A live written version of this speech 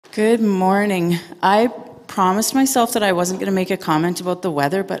Good morning. I promised myself that I wasn't going to make a comment about the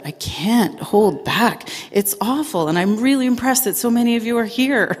weather, but I can't hold back. It's awful, and I'm really impressed that so many of you are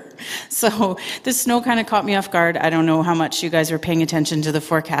here. So the snow kind of caught me off guard. I don't know how much you guys were paying attention to the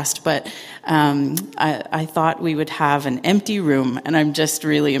forecast, but I thought we would have an empty room, and I'm just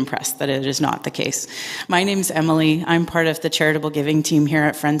really impressed that it is not the case. My name's Emily. I'm part of the charitable giving team here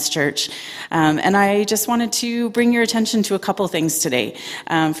at Friends Church, and I just wanted to bring your attention to a couple things today.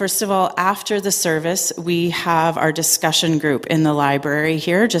 First of all, after the service, we have our discussion group in the library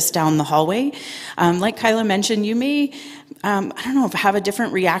here, just down the hallway. Like Kyla mentioned, you may have a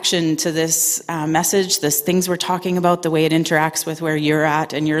different reaction to this message, this things we're talking about, the way it interacts with where you're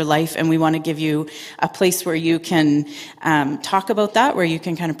at in your life, and we want to give you a place where you can talk about that, where you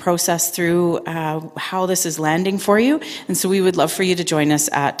can kind of process through how this is landing for you. And so we would love for you to join us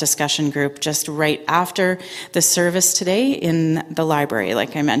at discussion group just right after the service today in the library,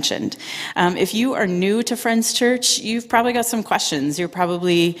 like I mentioned. If you are new to Friends Church, you've probably got some questions. You're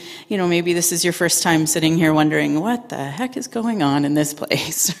probably, maybe this is your first time sitting here wondering, what the heck is going on in this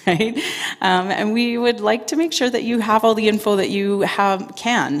place, right? And we would like to make sure that you have all the info that you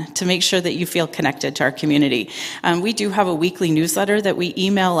can to make sure that you feel connected to our community. We do have a weekly newsletter that we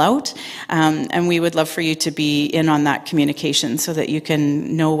email out, and we would love for you to be in on that communication so that you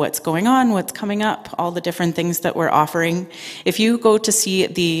can know what's going on, what's coming up, all the different things that we're offering. If you go to see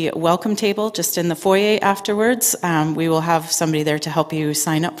the welcome table just in the foyer afterwards, we will have somebody there to help you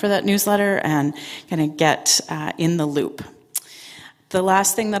sign up for that newsletter and kind of get in the loop. The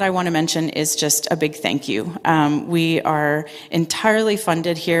last thing that I want to mention is just a big thank you. We are entirely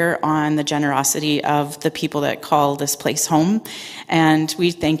funded here on the generosity of the people that call this place home, and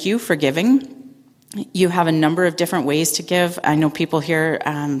we thank you for giving. You have a number of different ways to give. I know people here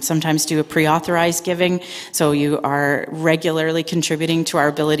sometimes do a pre-authorized giving, so you are regularly contributing to our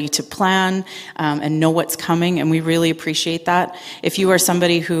ability to plan and know what's coming, and we really appreciate that. If you are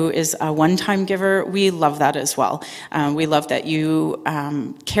somebody who is a one-time giver, we love that as well. We love that you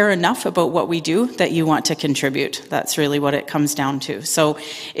care enough about what we do that you want to contribute. That's really what it comes down to. So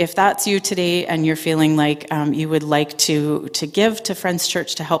if that's you today and you're feeling like you would like to give to Friends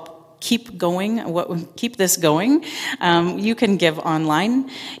Church to help keep this going, you can give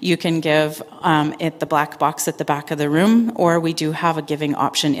online. You can give at the black box at the back of the room, or we do have a giving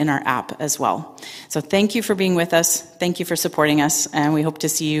option in our app as well. So thank you for being with us. Thank you for supporting us, and we hope to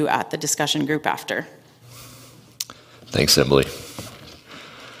see you at the discussion group after. Thanks, Emily.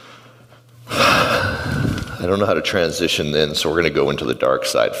 I don't know how to transition then, so we're going to go into the dark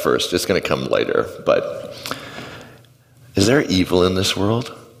side first. It's going to come later, but is there evil in this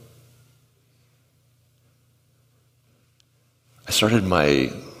world? I started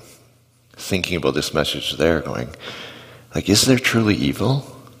my thinking about this message there, going, is there truly evil?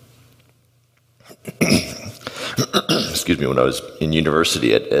 Excuse me, when I was in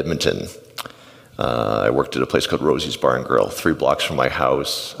university at Edmonton, I worked at a place called Rosie's Bar and Grill, 3 blocks from my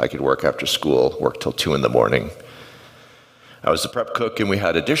house. I could work after school, work till 2 a.m. I was the prep cook, and we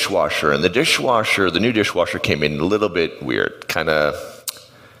had a dishwasher, and the new dishwasher came in a little bit weird, kind of,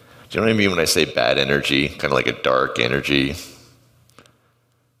 do you know what I mean when I say bad energy? Kind of like a dark energy.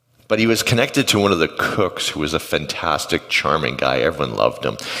 But he was connected to one of the cooks who was a fantastic, charming guy. Everyone loved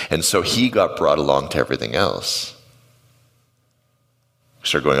him. And so he got brought along to everything else. We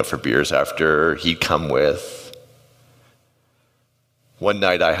started going out for beers after. He'd come with. One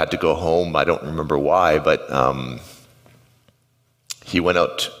night I had to go home. I don't remember why, but he went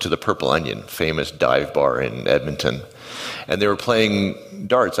out to the Purple Onion, famous dive bar in Edmonton. And they were playing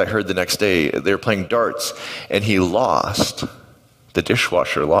darts. I heard the next day they were playing darts, and he lost. The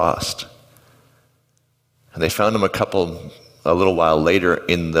dishwasher lost. And they found him a little while later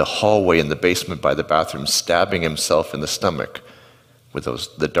in the hallway in the basement by the bathroom, stabbing himself in the stomach with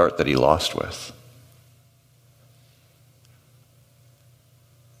the dart that he lost with.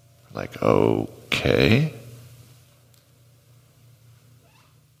 Okay.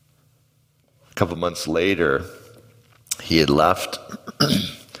 A couple months later, he had left.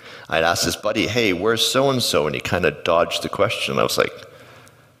 I'd asked his buddy, hey, where's so-and-so? And he kind of dodged the question. I was like,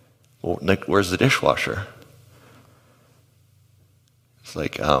 well, Nick, where's the dishwasher? It's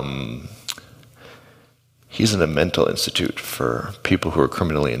like, he's in a mental institute for people who are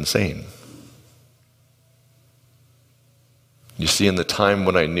criminally insane. You see, in the time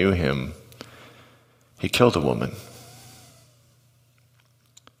when I knew him, he killed a woman,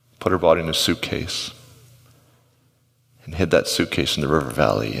 put her body in a suitcase, and hid that suitcase in the river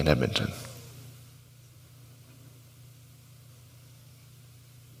valley in Edmonton.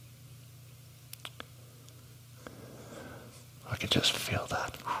 I can just feel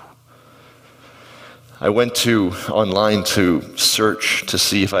that. I went online to search to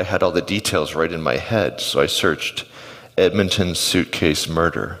see if I had all the details right in my head. So I searched Edmonton suitcase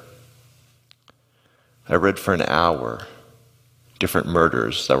murder. I read for an hour different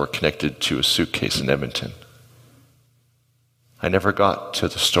murders that were connected to a suitcase in Edmonton. I never got to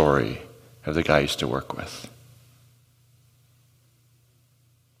the story of the guy I used to work with.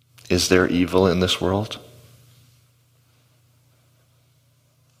 Is there evil in this world?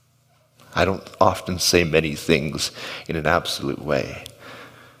 I don't often say many things in an absolute way,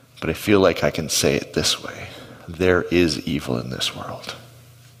 but I feel like I can say it this way. There is evil in this world.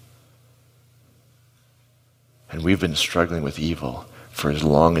 And we've been struggling with evil for as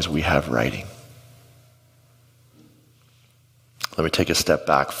long as we have writing. Let me take a step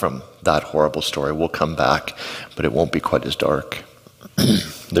back from that horrible story. We'll come back, but it won't be quite as dark.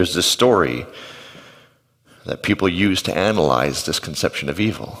 There's this story that people use to analyze this conception of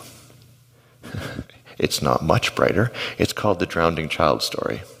evil. It's not much brighter. It's called the drowning child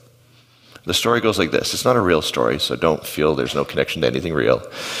story. The story goes like this. It's not a real story, so don't feel there's no connection to anything real.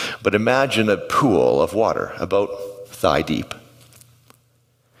 But imagine a pool of water about thigh deep.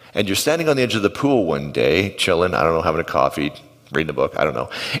 And you're standing on the edge of the pool one day, chilling, I don't know, having a coffee, reading a book, I don't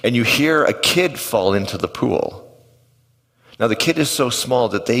know. And you hear a kid fall into the pool. Now the kid is so small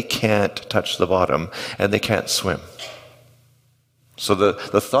that they can't touch the bottom and they can't swim. So the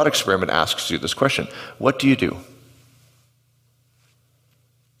thought experiment asks you this question: what do you do?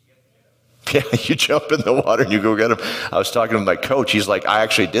 Yeah, you jump in the water and you go get him. I was talking to my coach. He's like, I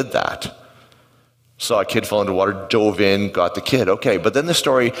actually did that. Saw a kid fall into water, dove in, got the kid. Okay, but then the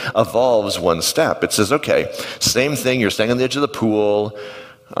story evolves one step. It says, okay, same thing. You're standing on the edge of the pool,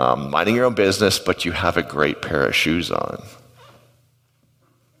 minding your own business, but you have a great pair of shoes on.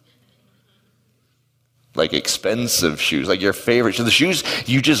 Like expensive shoes, like your favorite shoes. The shoes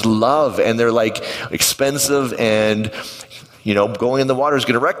you just love, and they're like expensive, and going in the water is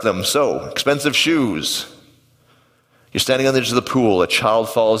going to wreck them. So, expensive shoes. You're standing on the edge of the pool. A child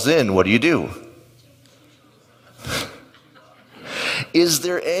falls in. What do? Is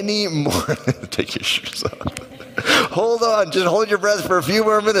there any more... Take your shoes off. Hold on. Just hold your breath for a few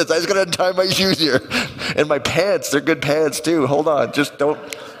more minutes. I just got to untie my shoes here. And my pants. They're good pants, too. Hold on. Just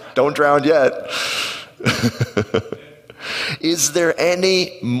don't drown yet. Is there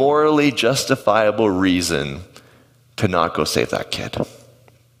any morally justifiable reason to not go save that kid?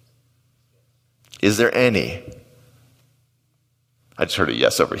 Is there any? I just heard a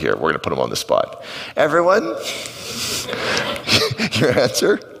yes over here. We're going to put him on the spot. Everyone? Your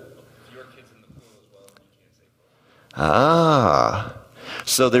answer? Your kid's in the pool as well, and you can't save him.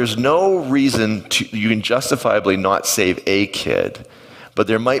 So there's no reason you can justifiably not save a kid, but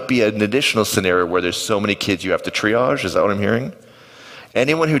there might be an additional scenario where there's so many kids you have to triage. Is that what I'm hearing?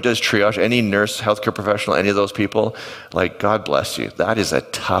 Anyone who does triage, any nurse, healthcare professional, any of those people, God bless you. That is a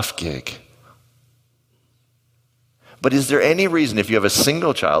tough gig. But is there any reason, if you have a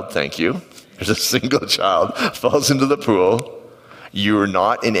single child, thank you, there's a single child, falls into the pool, you're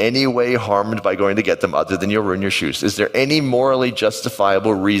not in any way harmed by going to get them other than you'll ruin your shoes. Is there any morally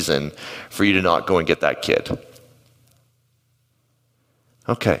justifiable reason for you to not go and get that kid?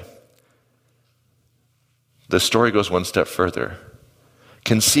 Okay. The story goes one step further.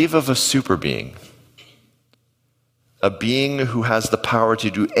 Conceive of a super being, a being who has the power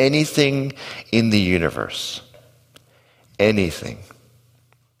to do anything in the universe. Anything.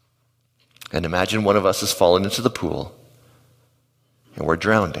 And imagine one of us has fallen into the pool and we're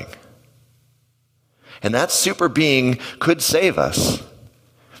drowning. And that super being could save us.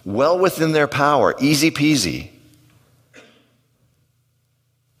 Well within their power, easy peasy.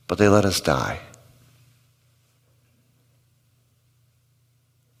 But they let us die.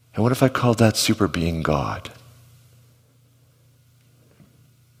 And what if I called that super being God?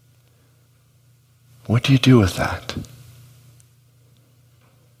 What do you do with that?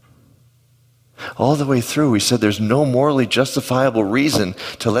 All the way through, we said there's no morally justifiable reason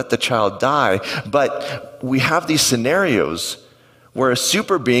to let the child die, but we have these scenarios where a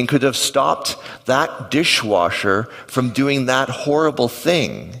super being could have stopped that dishwasher from doing that horrible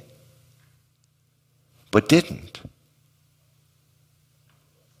thing, but didn't.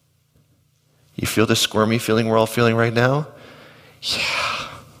 You feel the squirmy feeling we're all feeling right now? Yeah.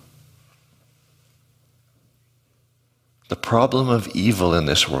 The problem of evil in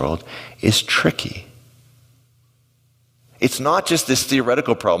this world is tricky. It's not just this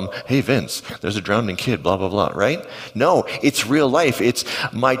theoretical problem, hey Vince, there's a drowning kid, blah, blah, blah, right? No, it's real life. It's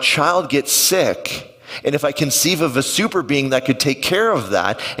my child gets sick, and if I conceive of a super being that could take care of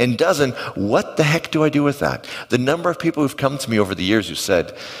that and doesn't, what the heck do I do with that? The number of people who've come to me over the years who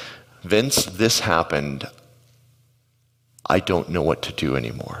said, Vince, this happened. I don't know what to do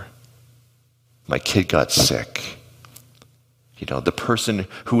anymore. My kid got sick. The person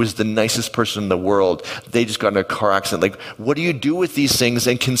who was the nicest person in the world, they just got in a car accident. Like, what do you do with these things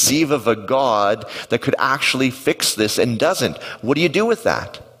and conceive of a God that could actually fix this and doesn't? What do you do with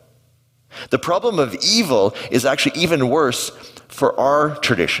that? The problem of evil is actually even worse for our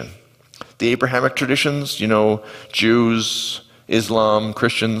tradition. The Abrahamic traditions, Jews, Islam,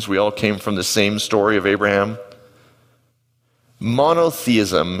 Christians, we all came from the same story of Abraham.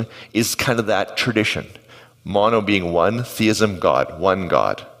 Monotheism is kind of that tradition. Mono being one, theism, God, one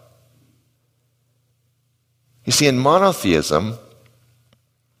God. You see, in monotheism,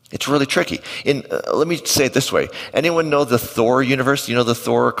 it's really tricky. Let me say it this way. Anyone know the Thor universe? You know the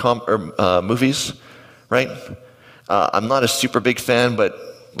Thor movies, right? I'm not a super big fan, but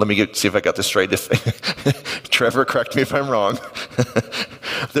let me see if I got this straight. If Trevor, correct me if I'm wrong.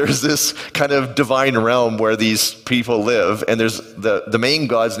 There's this kind of divine realm where these people live, and there's the main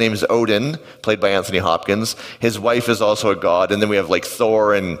god's name is Odin, played by Anthony Hopkins. His wife is also a god, and then we have like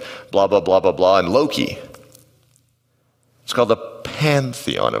Thor and blah, blah, blah, blah, blah, and Loki. It's called the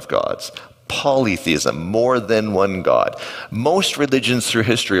pantheon of gods. Polytheism, more than one god. Most religions through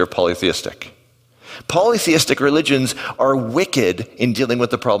history are polytheistic. Polytheistic religions are wicked in dealing with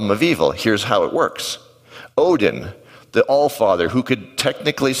the problem of evil. Here's how it works. Odin, the All-Father, who could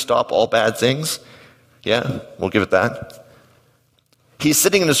technically stop all bad things. Yeah, we'll give it that. He's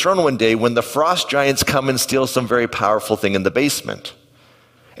sitting in his throne one day when the frost giants come and steal some very powerful thing in the basement.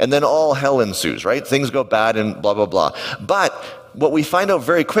 And then all hell ensues, right? Things go bad and blah, blah, blah. But what we find out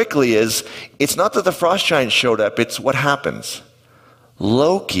very quickly is it's not that the frost giants showed up, it's what happens.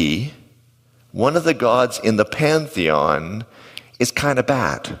 Loki, one of the gods in the pantheon, is kind of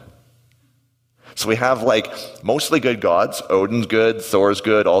bad. So we have mostly good gods. Odin's good, Thor's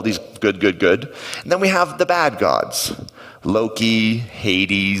good, all these good. And then we have the bad gods. Loki,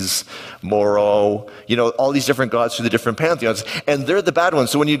 Hades, Moro, all these different gods through the different pantheons. And they're the bad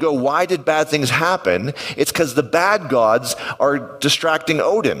ones. So when you go, why did bad things happen? It's because the bad gods are distracting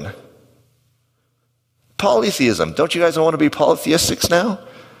Odin. Polytheism. Don't you guys want to be polytheistics now?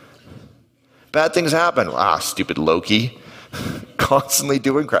 Bad things happen. Stupid Loki. Constantly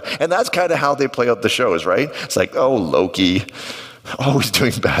doing crap. And that's kind of how they play out the shows, right? It's like, oh, Loki, always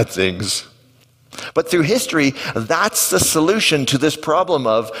doing bad things. But through history, that's the solution to this problem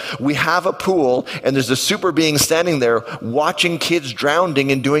of we have a pool and there's a super being standing there watching kids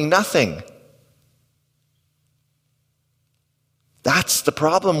drowning and doing nothing. That's the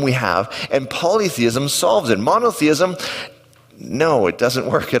problem we have. And polytheism solves it. Monotheism, no, it doesn't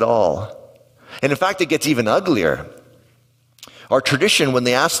work at all. And in fact, it gets even uglier. Our tradition, when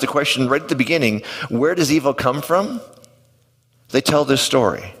they ask the question right at the beginning, where does evil come from? They tell this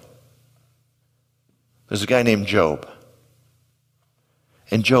story. There's a guy named Job.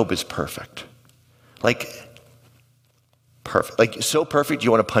 And Job is perfect. Perfect. So perfect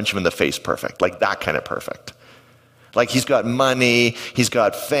you want to punch him in the face perfect. That kind of perfect. He's got money, he's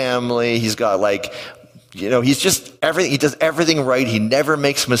got family, he's got he's just everything. He does everything right. He never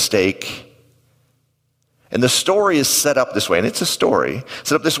makes a mistake. And the story is set up this way, and it's a story,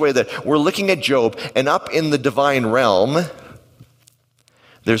 set up this way that we're looking at Job, and up in the divine realm,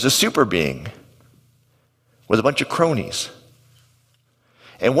 there's a super being with a bunch of cronies.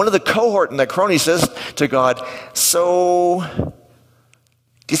 And one of the cohort in that crony says to God, so,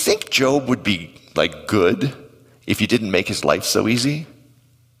 do you think Job would be, good if you didn't make his life so easy?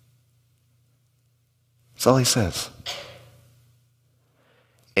 That's all he says.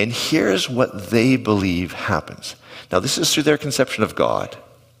 And here's what they believe happens. Now, this is through their conception of God.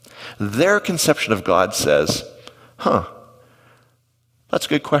 Their conception of God says, that's a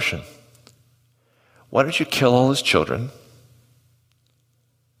good question. Why don't you kill all his children,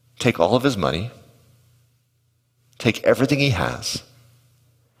 take all of his money, take everything he has,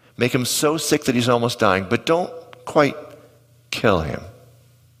 make him so sick that he's almost dying, but don't quite kill him.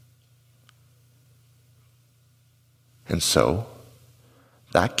 And so,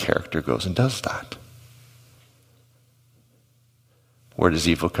 that character goes and does that. Where does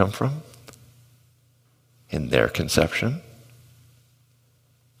evil come from? In their conception,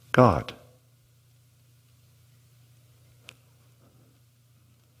 God.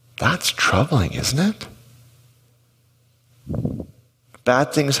 That's troubling, isn't it?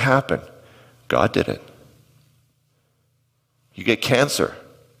 Bad things happen. God did it. You get cancer.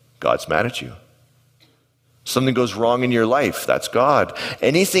 God's mad at you. Something goes wrong in your life, that's God.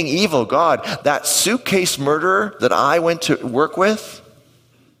 Anything evil, God. That suitcase murderer that I went to work with,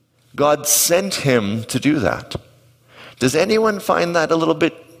 God sent him to do that. Does anyone find that a little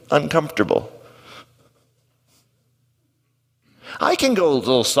bit uncomfortable. I can go a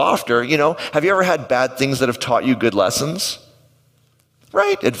little softer, Have you ever had bad things that have taught you good lessons?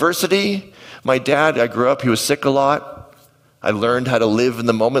 Right? Adversity. My dad, I grew up, he was sick a lot. I learned how to live in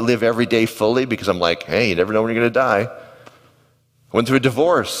the moment, live every day fully, because I'm like, hey, you never know when you're going to die. I went through a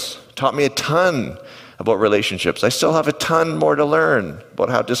divorce, taught me a ton about relationships. I still have a ton more to learn about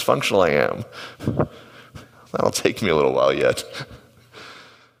how dysfunctional I am. That'll take me a little while yet.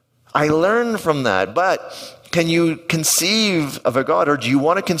 I learned from that, but can you conceive of a God, or do you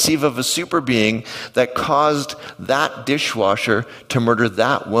want to conceive of a super being that caused that dishwasher to murder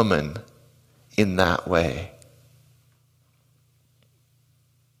that woman in that way?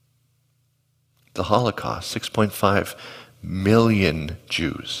 The Holocaust, 6.5 million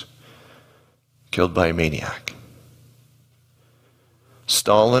Jews killed by a maniac.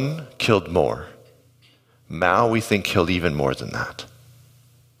 Stalin killed more. Mao, we think, killed even more than that.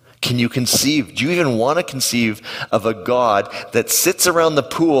 Can you conceive, do you even want to conceive of a God that sits around the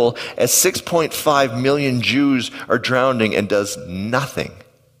pool as 6.5 million Jews are drowning and does nothing?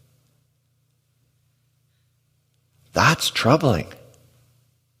 That's troubling.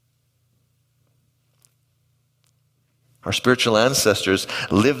 Our spiritual ancestors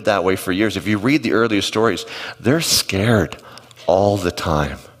lived that way for years. If you read the earliest stories, they're scared all the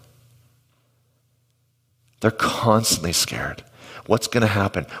time. They're constantly scared. What's going to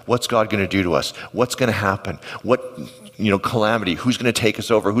happen? What's God going to do to us? What's going to happen? What, calamity? Who's going to take us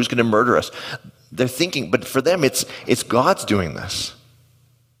over? Who's going to murder us? They're thinking, but for them, it's God's doing this.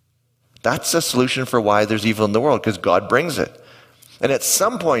 That's the solution for why there's evil in the world, because God brings it. And at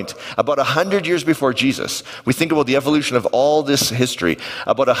some point, about 100 years before Jesus, we think about the evolution of all this history.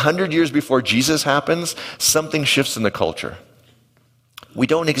 About 100 years before Jesus happens, something shifts in the culture. We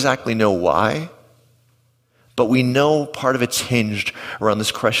don't exactly know why, but we know part of it's hinged around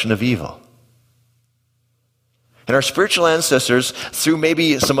this question of evil. And our spiritual ancestors, through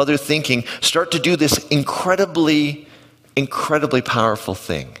maybe some other thinking, start to do this incredibly, incredibly powerful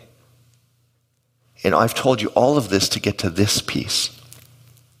thing. And I've told you all of this to get to this piece.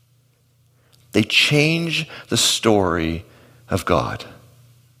 They change the story of God.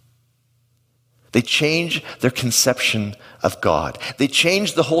 They change their conception of God. They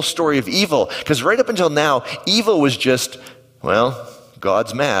change the whole story of evil. Because right up until now, evil was just,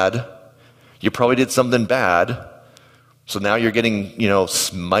 God's mad. You probably did something bad. So now you're getting,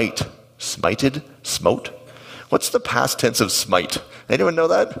 smited? Smote? What's the past tense of smite? Anyone know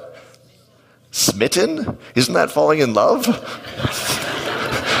that? Smitten? Isn't that falling in love?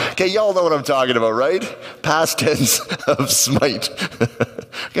 Okay, y'all know what I'm talking about, right? Past tense of smite.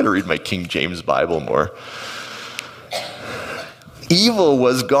 I gotta read my King James Bible more. Evil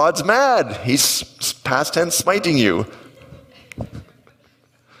was God's mad. He's past tense smiting you.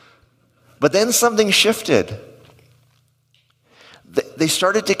 But then something shifted. They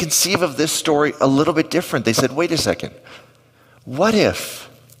started to conceive of this story a little bit different. They said, wait a second. What if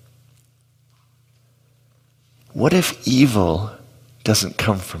evil doesn't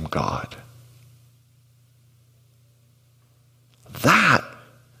come from God? That,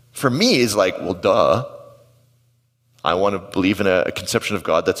 for me, is like, well, duh. I want to believe in a conception of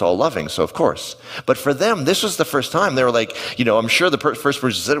God that's all loving, so of course. But for them, this was the first time. They were like, I'm sure the first person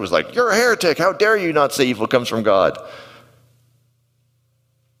who said it was like, you're a heretic. How dare you not say evil comes from God?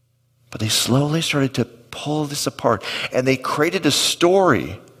 But they slowly started to pull this apart. And they created a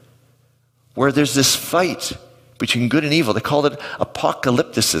story where there's this fight between good and evil. They called it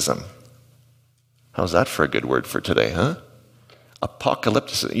apocalypticism. How's that for a good word for today, huh?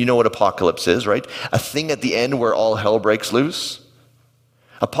 Apocalypticism. You know what apocalypse is, right? A thing at the end where all hell breaks loose.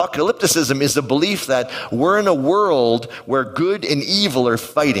 Apocalypticism is the belief that we're in a world where good and evil are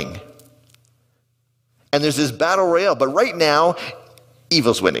fighting. And there's this battle royale, but right now,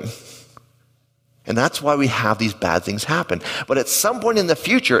 evil's winning. And that's why we have these bad things happen. But at some point in the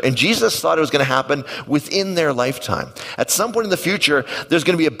future, and Jesus thought it was going to happen within their lifetime. At some point in the future, there's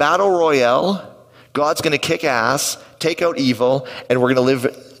going to be a battle royale. God's going to kick ass, take out evil, and we're going to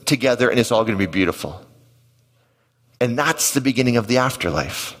live together, and it's all going to be beautiful. And that's the beginning of the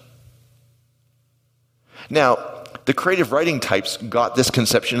afterlife. Now, the creative writing types got this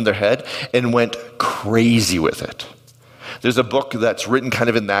conception in their head and went crazy with it. There's a book that's written kind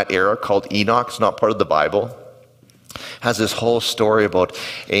of in that era called Enoch. It's not part of the Bible. Has this whole story about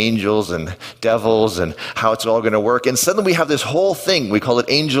angels and devils and how it's all going to work. And suddenly we have this whole thing. We call it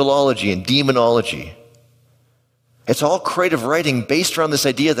angelology and demonology. It's all creative writing based around this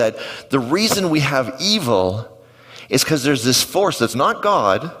idea that the reason we have evil is because there's this force that's not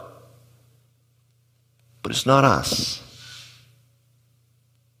God, but it's not us.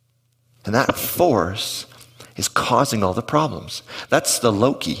 And that force is causing all the problems. That's the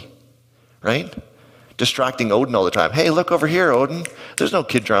Loki, right? Distracting Odin all the time. Hey, look over here, Odin. There's no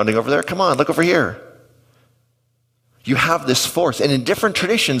kid drowning over there. Come on, look over here. You have this force. And in different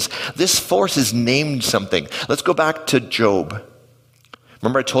traditions, this force is named something. Let's go back to Job.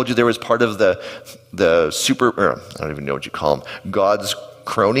 Remember I told you there was part of the super, or I don't even know what you call them, God's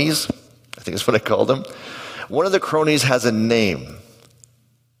cronies? I think that's what I called them. One of the cronies has a name.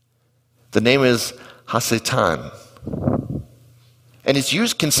 The name is Hasatan. And it's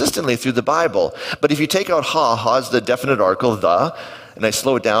used consistently through the Bible. But if you take out ha is the definite article, the, and I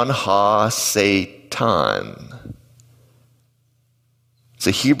slow it down, ha-satan. It's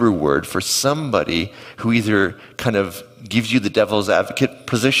a Hebrew word for somebody who either kind of gives you the devil's advocate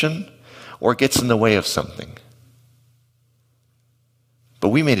position or gets in the way of something. But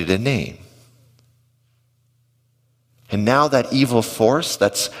we made it a name. And now that evil force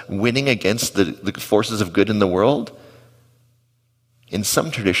that's winning against the forces of good in the world, in some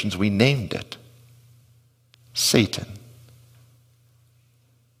traditions we named it Satan,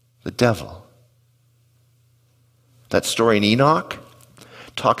 the devil. That story in Enoch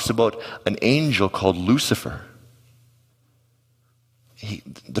talks about an angel called Lucifer.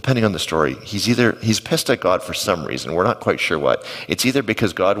 Depending on the story, he's pissed at God for some reason. We're not quite sure what. It's either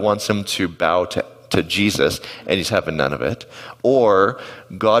because God wants him to bow to Jesus and he's having none of it, or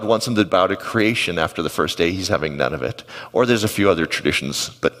God wants him to bow to creation after the first day, he's having none of it, or there's a few other traditions,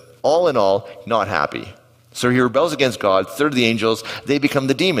 but all in all, not happy. So he rebels against God. Third of the angels, they become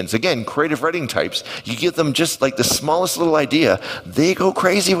the demons. Again, creative writing types. You give them just like the smallest little idea, they go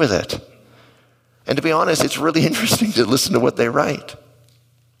crazy with it. And to be honest, it's really interesting to listen to what they write.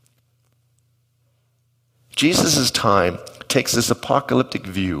 Jesus' time takes this apocalyptic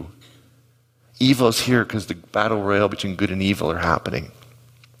view. Evil is here because the battle royal between good and evil are happening.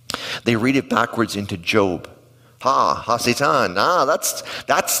 They read it backwards into Job. Satan.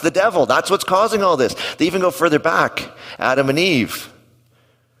 That's the devil. That's what's causing all this. They even go further back. Adam and Eve.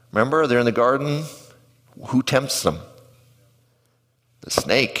 Remember, they're in the garden. Who tempts them? The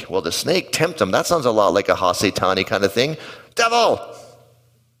snake. Well, the snake tempts them. That sounds a lot like a Hasatani kind of thing. Devil!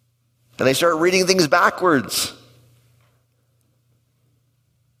 And they start reading things backwards.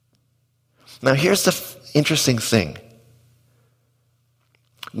 Now, here's the interesting thing.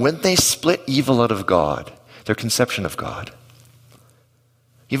 When they split evil out of God, their conception of God,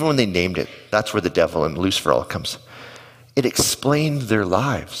 even when they named it, that's where the devil and Lucifer all comes. It explained their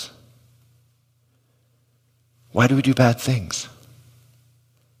lives. Why do we do bad things?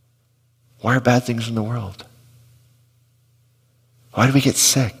 Why are bad things in the world? Why do we get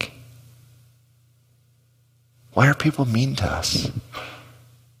sick? Why are people mean to us?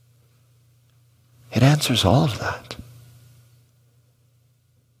 It answers all of that.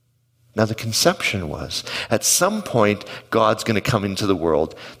 Now the conception was, at some point, God's going to come into the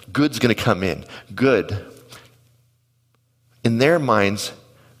world. Good's going to come in. Good. In their minds,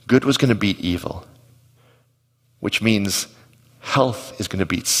 good was going to beat evil, which means health is going to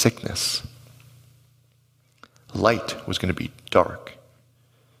beat sickness. Light was going to beat dark.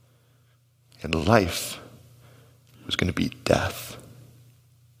 And life was going to beat death.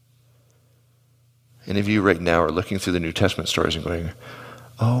 Any of you right now are looking through the New Testament stories and going,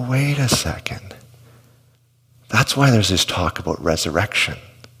 oh, wait a second. That's why there's this talk about resurrection.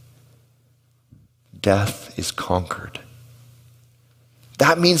 Death is conquered.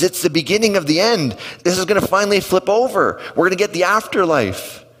 That means it's the beginning of the end. This is going to finally flip over. We're going to get the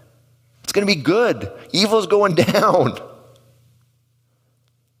afterlife. It's going to be good. Evil's going down.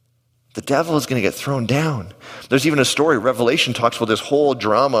 The devil is going to get thrown down. There's even a story, Revelation talks about this whole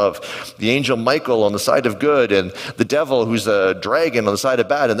drama of the angel Michael on the side of good and the devil who's a dragon on the side of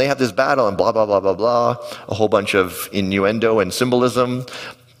bad, and they have this battle and blah, blah, blah, blah, blah. A whole bunch of innuendo and symbolism.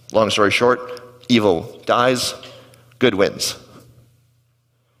 Long story short, evil dies, good wins.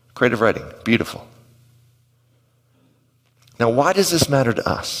 Creative writing, beautiful. Now, why does this matter to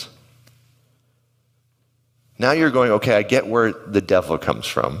us? Now you're going, okay, I get where the devil comes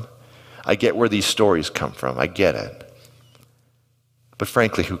from. I get where these stories come from. I get it. But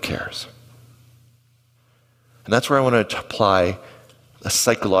frankly, who cares? And that's where I want to apply a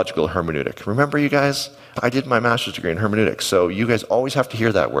psychological hermeneutic. Remember, you guys, I did my master's degree in hermeneutics, so you guys always have to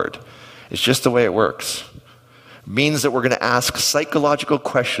hear that word. It's just the way it works. It means that we're going to ask psychological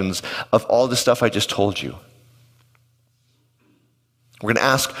questions of all the stuff I just told you. We're going to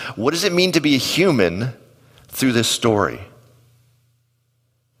ask, what does it mean to be a human through this story?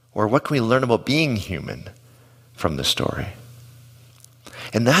 Or what can we learn about being human from this story?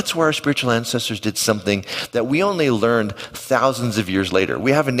 And that's where our spiritual ancestors did something that we only learned thousands of years later.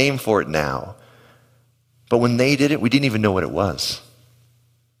 We have a name for it now. But when they did it, we didn't even know what it was.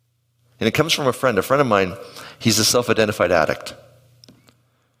 And it comes from a friend of mine. He's a self-identified addict.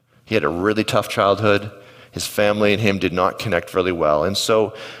 He had a really tough childhood. His family and him did not connect really well. And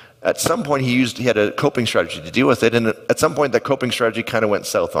so at some point he had a coping strategy to deal with it. And at some point that coping strategy kind of went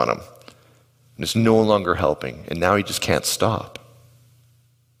south on him. And it's no longer helping. And now he just can't stop.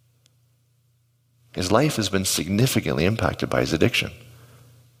 His life has been significantly impacted by his addiction.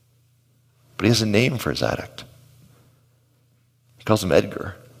 But he has a name for his addict. He calls him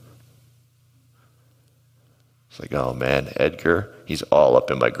Edgar. It's like, oh man, Edgar, he's all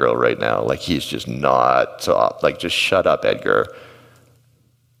up in my grill right now. Like he's just not top. Like just shut up, Edgar.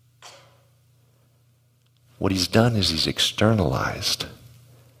 What he's done is he's externalized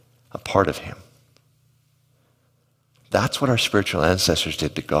a part of him. That's what our spiritual ancestors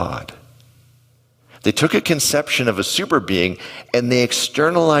did to God. They took a conception of a super being and they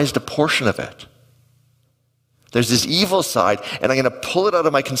externalized a portion of it. There's this evil side, and I'm going to pull it out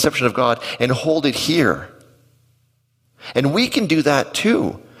of my conception of God and hold it here. And we can do that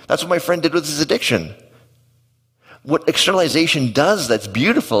too. That's what my friend did with his addiction. What externalization does that's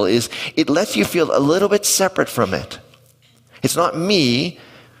beautiful is it lets you feel a little bit separate from it. It's not me,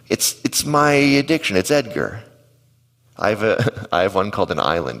 it's my addiction, it's Edgar. I have one called an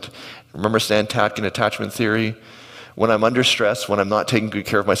island. Remember Stan Tatkin attachment theory? When I'm under stress, when I'm not taking good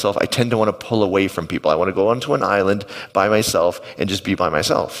care of myself, I tend to want to pull away from people. I want to go onto an island by myself and just be by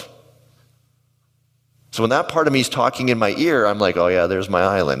myself. So when that part of me is talking in my ear, I'm like, oh yeah, there's my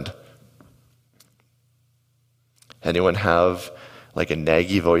island. Anyone have like a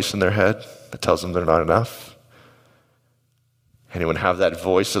naggy voice in their head that tells them they're not enough? Anyone have that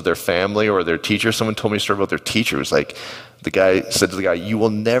voice of their family or their teacher? Someone told me a story about their teacher. It was like, the guy said to the guy, you will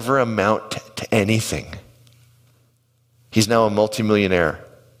never amount to anything. He's now a multimillionaire.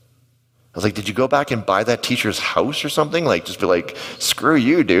 I was like, did you go back and buy that teacher's house or something? Like, just be like, screw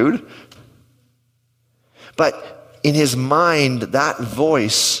you, dude. But in his mind, that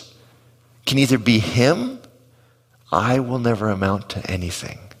voice can either be him, I will never amount to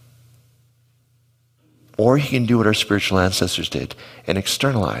anything. Or he can do what our spiritual ancestors did and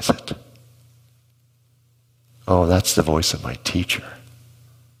externalize it. Oh, that's the voice of my teacher.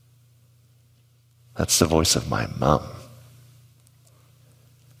 That's the voice of my mom.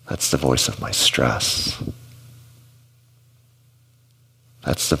 That's the voice of my stress.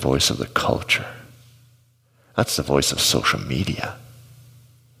 That's the voice of the culture. That's the voice of social media.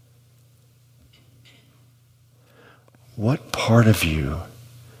 What part of you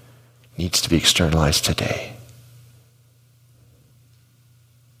needs to be externalized today?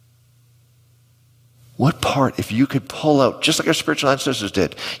 What part, if you could pull out, just like our spiritual ancestors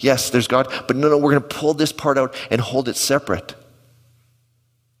did, yes, there's God, but no, we're going to pull this part out and hold it separate.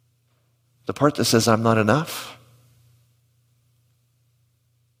 The part that says, I'm not enough.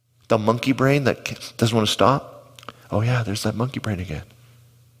 The monkey brain that doesn't want to stop. Oh yeah, there's that monkey brain again.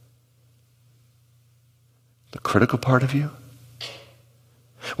 The critical part of you.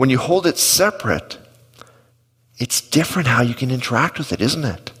 When you hold it separate, it's different how you can interact with it, isn't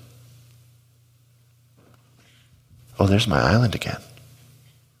it? Oh, there's my island again.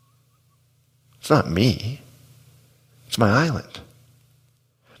 It's not me. It's my island.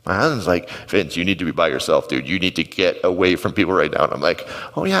 My island's like, Vince, you need to be by yourself, dude. You need to get away from people right now. And I'm like,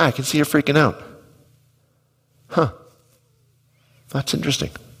 oh yeah, I can see you freaking out. Huh. That's interesting.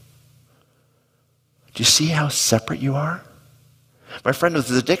 Do you see how separate you are? My friend with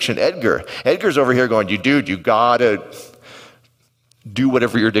his addiction, Edgar. Edgar's over here going, you gotta do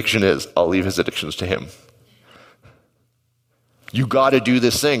whatever your addiction is. I'll leave his addictions to him. You gotta do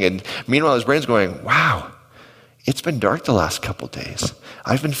this thing. And meanwhile, his brain's going, wow, it's been dark the last couple days.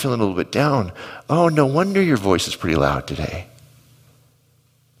 I've been feeling a little bit down. Oh, no wonder your voice is pretty loud today.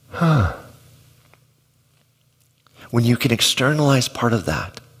 Huh. When you can externalize part of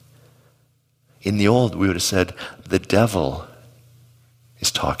that, in the old, we would have said, the devil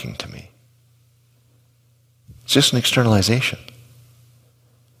is talking to me. It's just an externalization.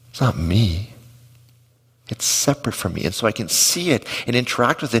 It's not me. It's separate from me. And so I can see it and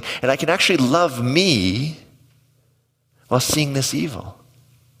interact with it. And I can actually love me while seeing this evil.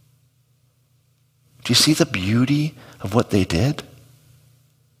 Do you see the beauty of what they did?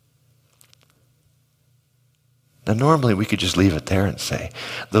 Now, normally we could just leave it there and say,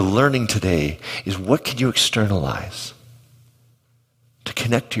 the learning today is what can you externalize to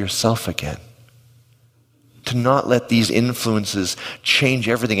connect to yourself again? To not let these influences change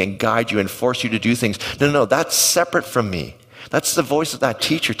everything and guide you and force you to do things. No, that's separate from me. That's the voice of that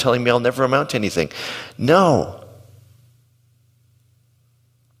teacher telling me I'll never amount to anything. No.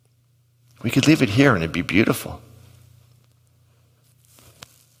 We could leave it here and it'd be beautiful.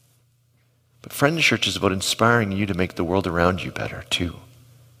 But Friends Church is about inspiring you to make the world around you better too.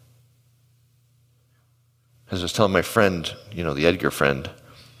 As I was telling my friend, the Edgar friend,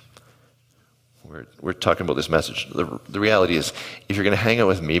 we're talking about this message. The reality is, if you're going to hang out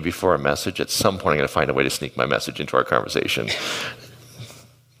with me before a message, at some point I'm going to find a way to sneak my message into our conversation.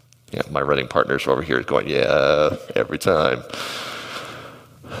 Yeah, my writing partners over here is going, yeah, every time.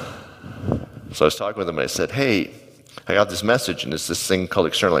 So I was talking with him and I said, hey, I got this message and it's this thing called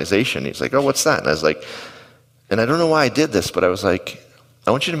externalization. He's like, oh, what's that? And I was like, and I don't know why I did this, but I was like,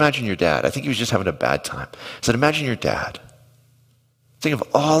 I want you to imagine your dad. I think he was just having a bad time. I said, imagine your dad. Think of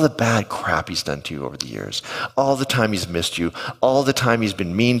all the bad crap he's done to you over the years. All the time he's missed you. All the time he's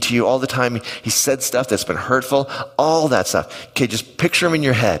been mean to you. All the time he said stuff that's been hurtful. All that stuff. Okay, just picture him in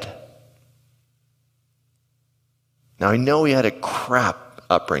your head. Now, I know he had a crap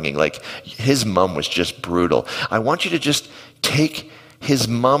upbringing. Like, his mom was just brutal. I want you to just take his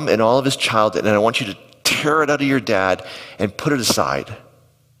mom and all of his childhood, and I want you to tear it out of your dad and put it aside. And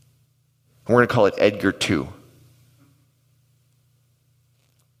we're going to call it Edgar 2.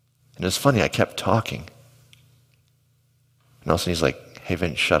 And it was funny, I kept talking. And all of a sudden he's like, hey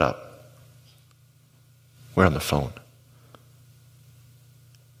Vince, shut up. We're on the phone.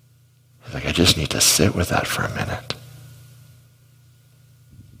 He's like, I just need to sit with that for a minute.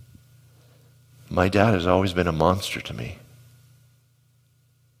 My dad has always been a monster to me.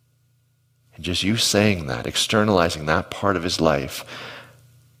 And just you saying that, externalizing that part of his life,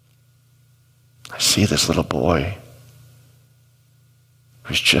 I see this little boy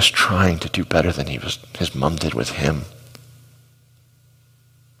who's just trying to do better than his mom did with him.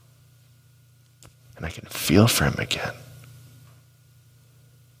 And I can feel for him again.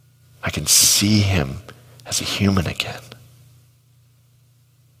 I can see him as a human again.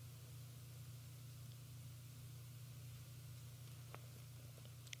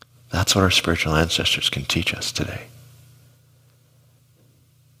 That's what our spiritual ancestors can teach us today.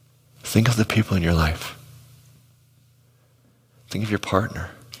 Think of the people in your life. Think of your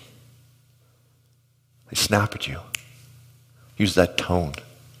partner. They snap at you. Use that tone.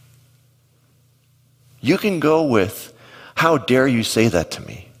 You can go with, how dare you say that to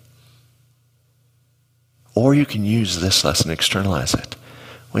me? Or you can use this lesson, externalize it.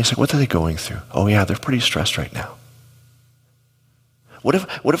 Wait a second, what are they going through? Oh yeah, they're pretty stressed right now. What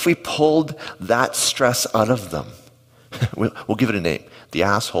if we pulled that stress out of them? We'll give it a name. The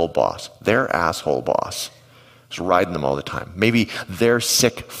asshole boss. Their asshole boss. Is riding them all the time. Maybe their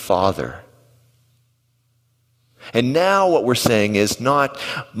sick father. And now what we're saying is not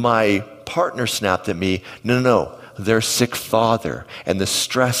my partner snapped at me. No. Their sick father. And the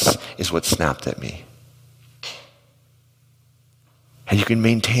stress is what snapped at me. And you can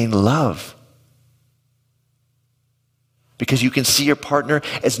maintain love. Because you can see your partner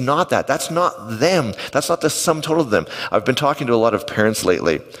as not that. That's not them. That's not the sum total of them. I've been talking to a lot of parents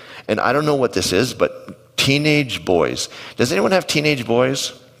lately. And I don't know what this is, but teenage boys. Does anyone have teenage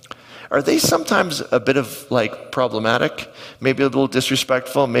boys? Are they sometimes a bit of problematic? Maybe a little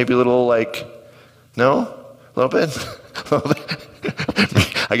disrespectful? Maybe a little no? A little bit?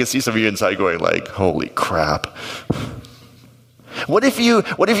 I can see some of you inside going holy crap. What if you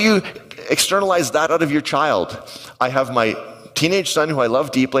externalize that out of your child? I have my teenage son who I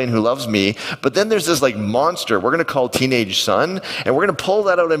love deeply and who loves me, but then there's this monster we're going to call teenage son, and we're going to pull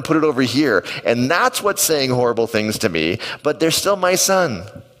that out and put it over here, and that's what's saying horrible things to me, but they're still my son.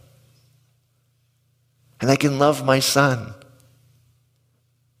 And I can love my son.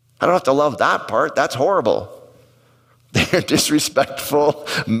 I don't have to love that part. That's horrible. They're disrespectful,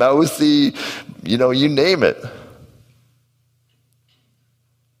 mouthy, you name it.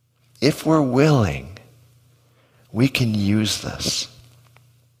 If we're willing, we can use this.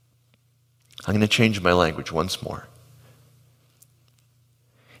 I'm going to change my language once more.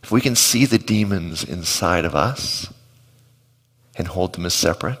 If we can see the demons inside of us and hold them as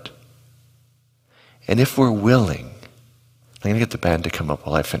separate, and if we're willing, I'm going to get the band to come up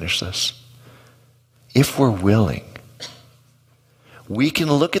while I finish this. If we're willing, we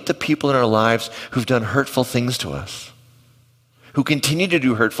can look at the people in our lives who've done hurtful things to us, who continue to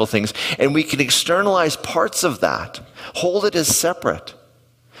do hurtful things, and we can externalize parts of that, hold it as separate,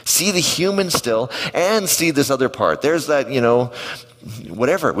 see the human still, and see this other part. There's that,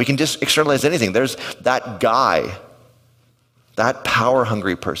 whatever. We can just externalize anything. There's that guy, that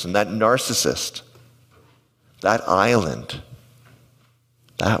power-hungry person, that narcissist, that island,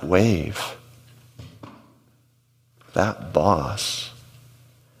 that wave. that boss,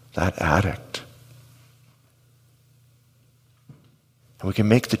 that addict. And we can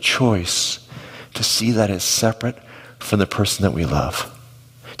make the choice to see that as separate from the person that we love.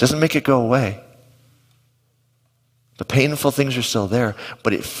 It doesn't make it go away. The painful things are still there,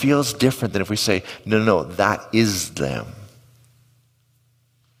 but it feels different than if we say, no, that is them.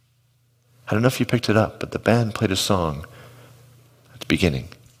 I don't know if you picked it up, but the band played a song at the beginning.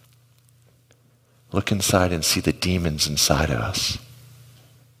 Look inside and see the demons inside of us.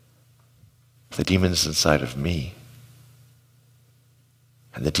 The demons inside of me.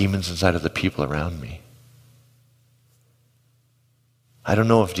 And the demons inside of the people around me. I don't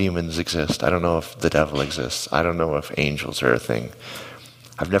know if demons exist. I don't know if the devil exists. I don't know if angels are a thing.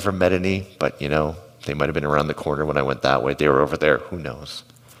 I've never met any, but they might have been around the corner when I went that way. They were over there. Who knows?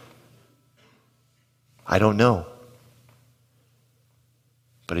 I don't know.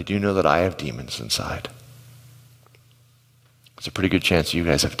 But I do know that I have demons inside. There's a pretty good chance you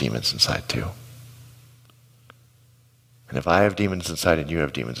guys have demons inside too. And if I have demons inside and you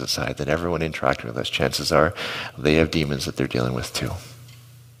have demons inside, then everyone interacting with us, chances are they have demons that they're dealing with too.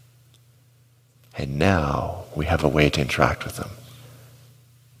 And now we have a way to interact with them,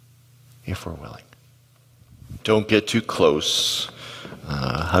 if we're willing. Don't get too close.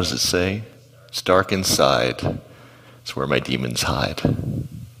 How does it say? It's dark inside. It's where my demons hide.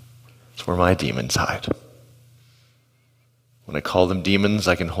 It's where my demons hide. When I call them demons,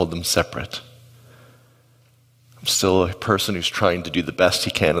 I can hold them separate. I'm still a person who's trying to do the best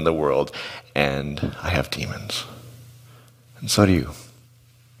he can in the world, and I have demons. And so do you.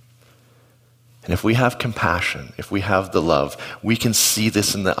 And if we have compassion, if we have the love, we can see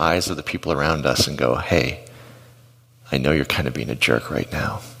this in the eyes of the people around us and go, hey, I know you're kind of being a jerk right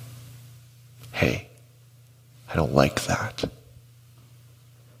now. Hey, I don't like that.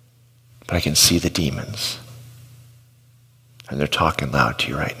 But I can see the demons. And they're talking loud to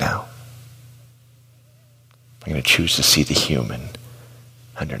you right now. I'm going to choose to see the human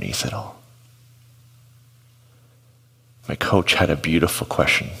underneath it all. My coach had a beautiful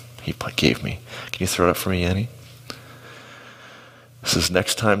question he gave me. Can you throw it up for me, Annie? It says,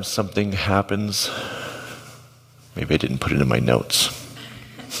 next time something happens, maybe I didn't put it in my notes.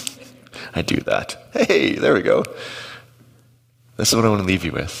 I do that. Hey, there we go. This is what I want to leave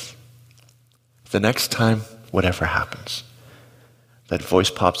you with. The next time, whatever happens, that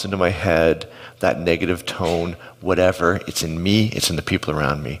voice pops into my head, that negative tone, whatever, it's in me, it's in the people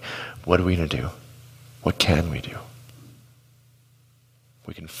around me. What are we going to do? What can we do?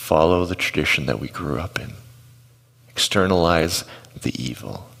 We can follow the tradition that we grew up in, externalize the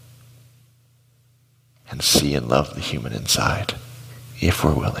evil, and see and love the human inside, if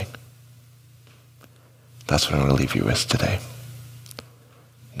we're willing. That's what I want to leave you with today.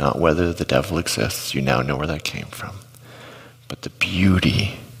 Not whether the devil exists, you now know where that came from, but the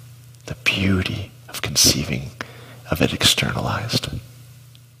beauty of conceiving of it externalized.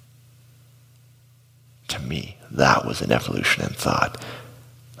 To me, that was an evolution in thought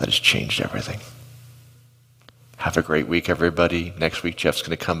that has changed everything. Have a great week, everybody. Next week, Jeff's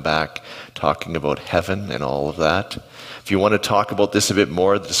going to come back talking about heaven and all of that. If you want to talk about this a bit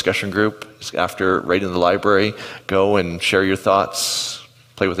more, the discussion group is after, right in the library. Go and share your thoughts.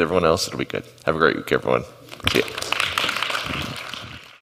 Play with everyone else. It'll be good. Have a great week, everyone. See ya.